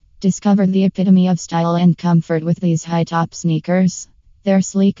Discover the epitome of style and comfort with these high-top sneakers. Their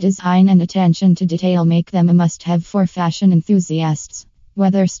sleek design and attention to detail make them a must-have for fashion enthusiasts.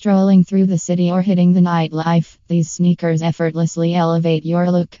 Whether strolling through the city or hitting the nightlife, these sneakers effortlessly elevate your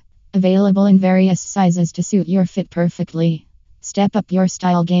look. Available in various sizes to suit your fit perfectly. Step up your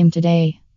style game today.